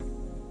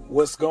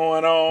What's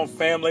going on,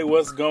 family?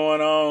 What's going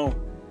on?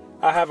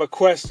 I have a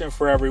question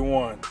for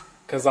everyone,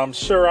 because I'm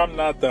sure I'm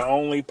not the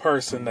only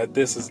person that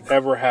this has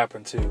ever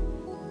happened to.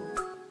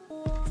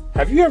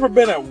 Have you ever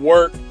been at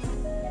work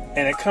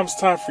and it comes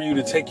time for you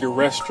to take your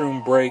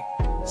restroom break?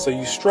 So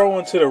you stroll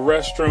into the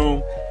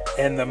restroom,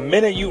 and the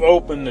minute you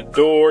open the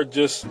door,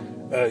 just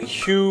a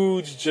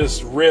huge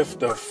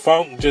rift of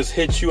funk just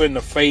hits you in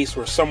the face,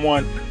 where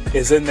someone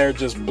is in there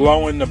just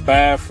blowing the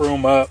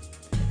bathroom up.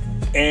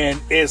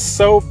 And it's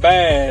so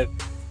bad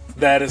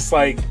that it's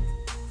like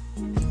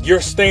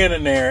you're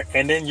standing there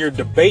and then you're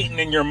debating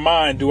in your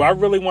mind, do I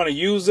really want to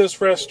use this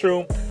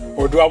restroom,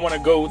 or do I want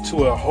to go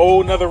to a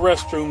whole nother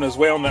restroom that's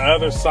way on the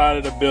other side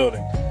of the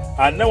building?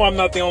 I know I'm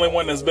not the only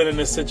one that's been in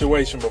this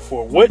situation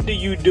before. What do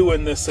you do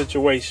in this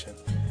situation?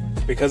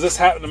 Because this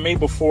happened to me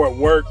before at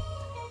work.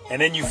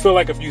 And then you feel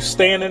like if you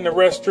stand in the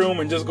restroom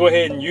and just go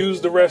ahead and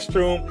use the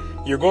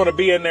restroom, you're going to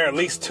be in there at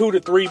least 2 to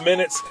 3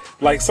 minutes.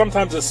 Like,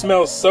 sometimes it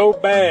smells so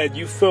bad,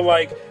 you feel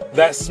like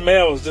that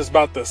smell is just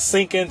about to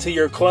sink into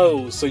your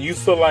clothes. So you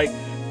feel like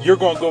you're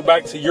going to go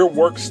back to your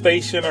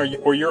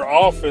workstation or your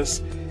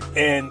office,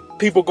 and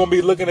people going to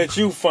be looking at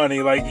you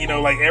funny. Like, you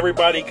know, like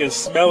everybody can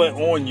smell it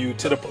on you,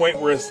 to the point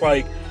where it's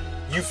like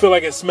you feel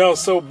like it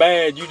smells so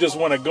bad, you just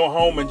want to go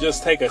home and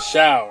just take a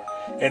shower.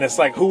 And it's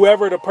like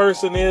whoever the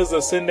person is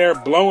that's in there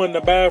blowing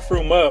the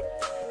bathroom up,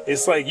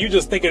 it's like you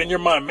just thinking in your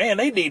mind, man,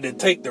 they need to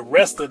take the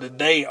rest of the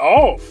day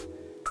off.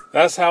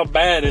 That's how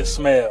bad it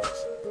smells.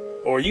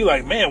 Or you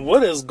like, man,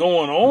 what is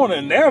going on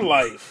in their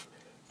life?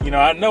 You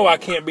know I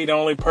can't be the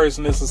only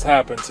person this has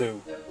happened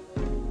to.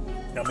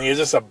 I mean, it's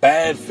just a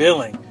bad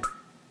feeling.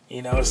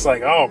 You know, it's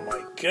like, oh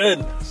my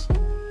goodness,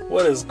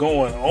 what is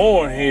going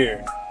on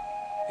here?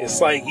 It's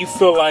like you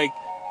feel like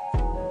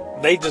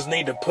they just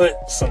need to put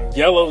some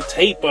yellow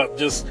tape up,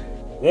 just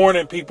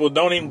warning people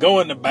don't even go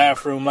in the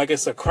bathroom like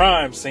it's a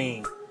crime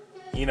scene.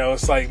 You know,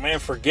 it's like, man,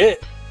 forget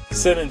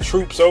sending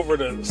troops over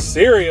to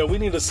Syria. We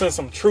need to send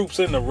some troops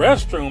in the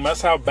restroom.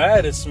 That's how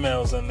bad it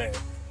smells in there.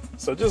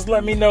 So just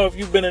let me know if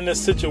you've been in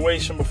this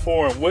situation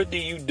before, and what do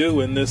you do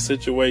in this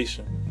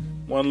situation?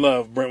 One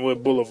love,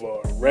 Brentwood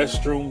Boulevard.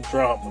 Restroom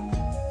drama.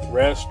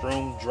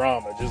 Restroom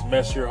drama. Just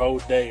mess your whole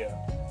day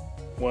up.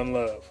 One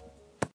love.